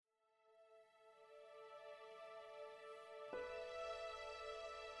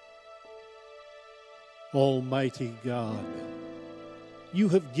Almighty God, you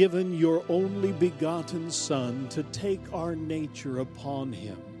have given your only begotten Son to take our nature upon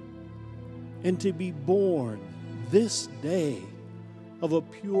him and to be born this day of a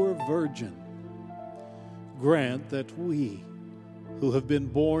pure virgin. Grant that we, who have been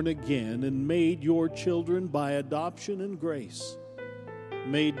born again and made your children by adoption and grace,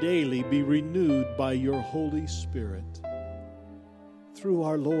 may daily be renewed by your Holy Spirit. Through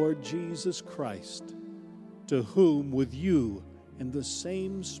our Lord Jesus Christ, to whom with you and the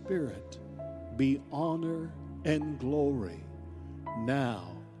same Spirit be honor and glory,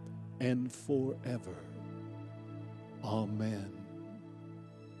 now and forever. Amen.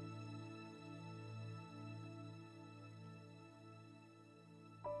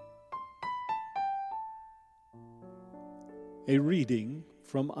 A reading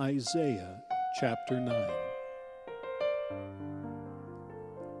from Isaiah chapter 9.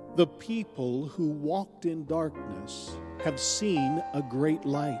 The people who walked in darkness have seen a great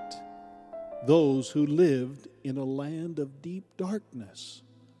light. Those who lived in a land of deep darkness,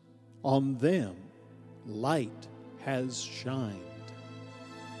 on them light has shined.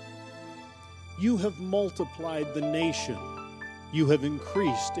 You have multiplied the nation. You have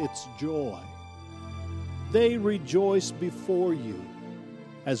increased its joy. They rejoice before you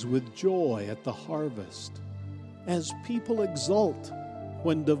as with joy at the harvest, as people exult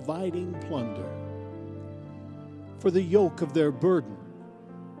when dividing plunder. For the yoke of their burden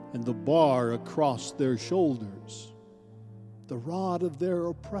and the bar across their shoulders, the rod of their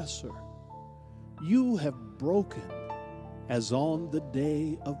oppressor, you have broken as on the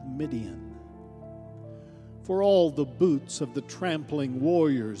day of Midian. For all the boots of the trampling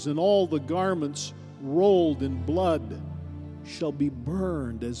warriors and all the garments rolled in blood shall be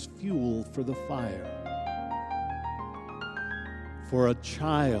burned as fuel for the fire. For a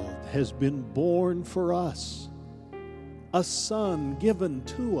child has been born for us, a son given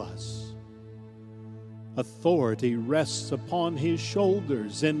to us. Authority rests upon his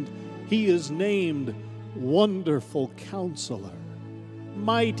shoulders, and he is named Wonderful Counselor,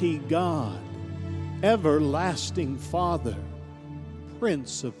 Mighty God, Everlasting Father,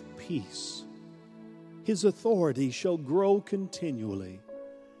 Prince of Peace. His authority shall grow continually,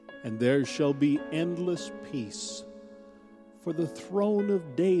 and there shall be endless peace for the throne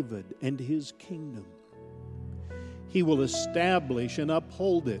of David and his kingdom. He will establish and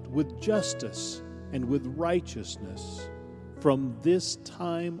uphold it with justice and with righteousness from this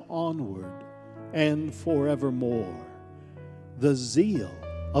time onward and forevermore. The zeal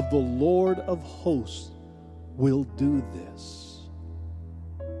of the Lord of hosts will do this.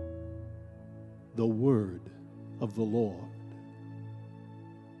 The word of the Lord.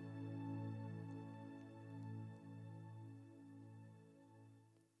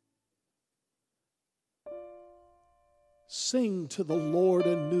 Sing to the Lord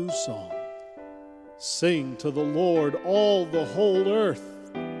a new song. Sing to the Lord all the whole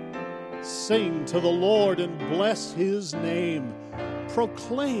earth. Sing to the Lord and bless his name.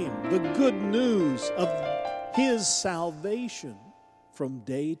 Proclaim the good news of his salvation from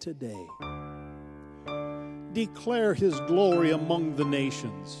day to day. Declare his glory among the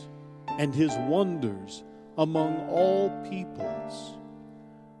nations and his wonders among all peoples.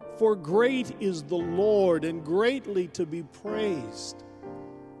 For great is the Lord and greatly to be praised.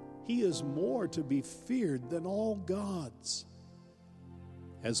 He is more to be feared than all gods.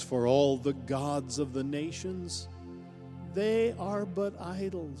 As for all the gods of the nations, they are but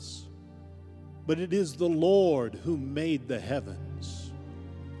idols. But it is the Lord who made the heavens.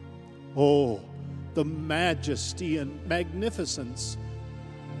 Oh, the majesty and magnificence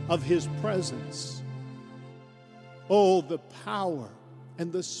of his presence. Oh, the power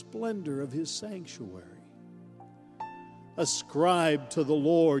and the splendor of his sanctuary. Ascribe to the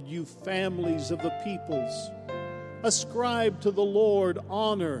Lord, you families of the peoples. Ascribe to the Lord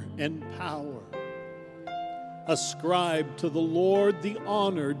honor and power. Ascribe to the Lord the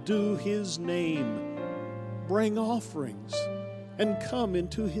honor due his name. Bring offerings and come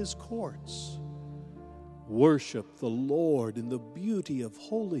into his courts. Worship the Lord in the beauty of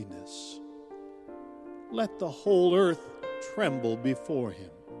holiness. Let the whole earth tremble before him.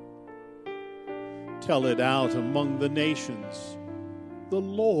 Tell it out among the nations, the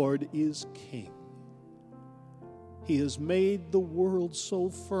Lord is King. He has made the world so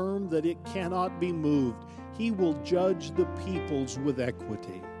firm that it cannot be moved. He will judge the peoples with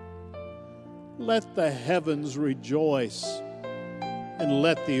equity. Let the heavens rejoice, and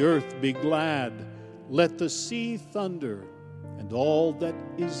let the earth be glad. Let the sea thunder, and all that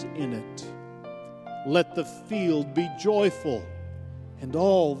is in it. Let the field be joyful, and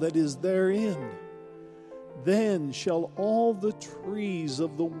all that is therein. Then shall all the trees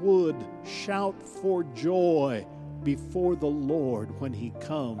of the wood shout for joy before the Lord when He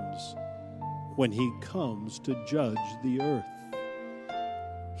comes to judge the earth.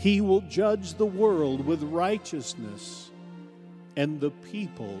 He will judge the world with righteousness and the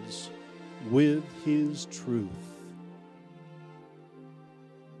peoples with His truth.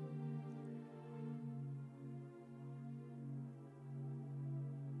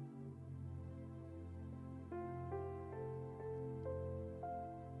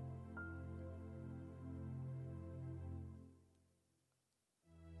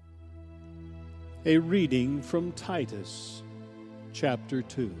 A reading from Titus, chapter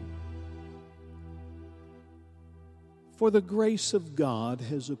 2. For the grace of God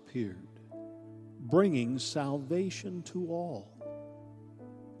has appeared, bringing salvation to all,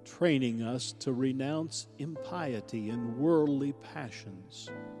 training us to renounce impiety and worldly passions,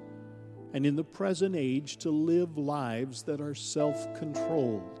 and in the present age to live lives that are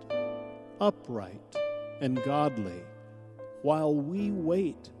self-controlled, upright, and godly, while we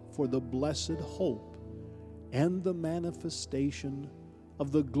wait for the blessed hope and the manifestation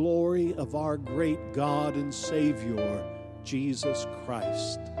of the glory of our great God and Savior, Jesus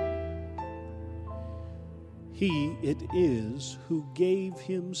Christ. He it is who gave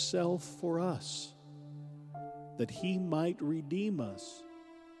Himself for us, that He might redeem us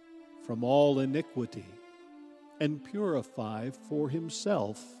from all iniquity and purify for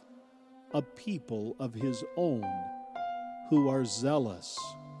Himself a people of His own who are zealous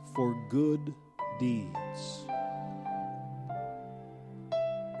for good deeds.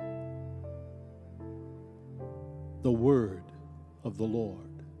 The word of the Lord.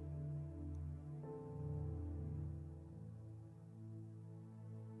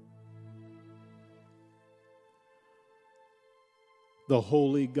 The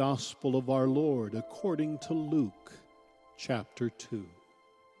Holy Gospel of our Lord according to Luke, chapter 2.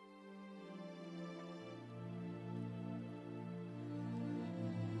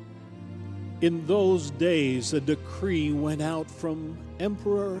 In those days, a decree went out from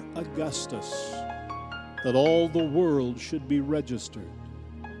Emperor Augustus that all the world should be registered.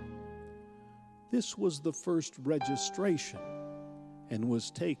 This was the first registration and was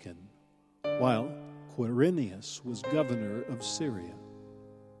taken while Quirinius was governor of Syria.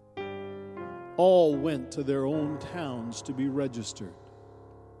 All went to their own towns to be registered.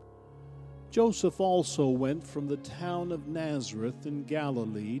 Joseph also went from the town of Nazareth in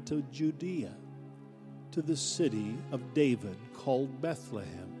Galilee to Judea, to the city of David called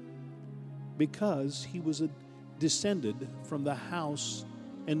Bethlehem, because he was descended from the house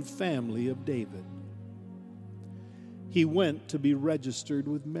and family of David. He went to be registered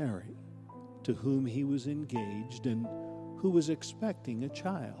with Mary, to whom he was engaged and who was expecting a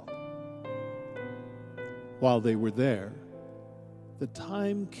child. While they were there, the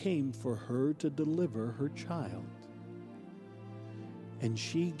time came for her to deliver her child. And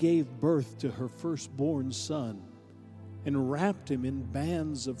she gave birth to her firstborn son, and wrapped him in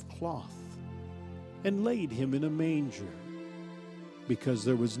bands of cloth, and laid him in a manger, because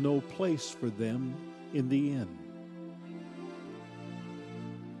there was no place for them in the inn.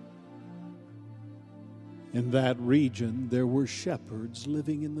 In that region there were shepherds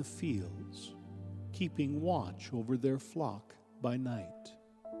living in the fields, keeping watch over their flock by night.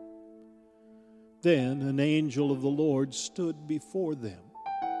 Then an angel of the Lord stood before them,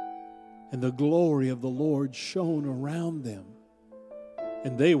 and the glory of the Lord shone around them,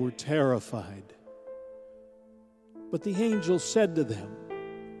 and they were terrified. But the angel said to them,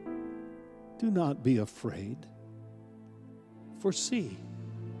 "Do not be afraid, for see,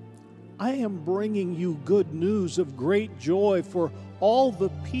 I am bringing you good news of great joy for all the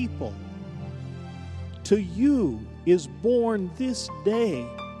people. To you is born this day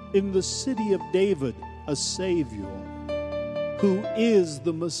in the city of David a Savior, who is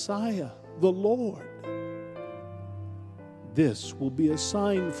the Messiah, the Lord. This will be a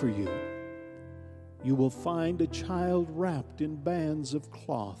sign for you. You will find a child wrapped in bands of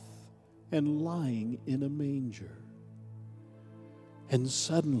cloth and lying in a manger." And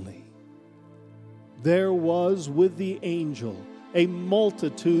suddenly there was with the angel a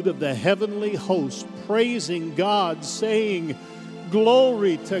multitude of the heavenly host praising God, saying,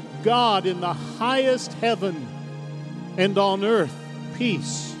 "Glory to God in the highest heaven, and on earth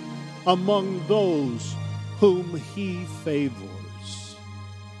peace among those whom He favors."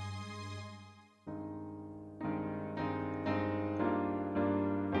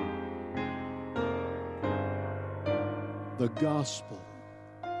 The Gospel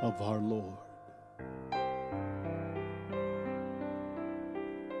of our Lord.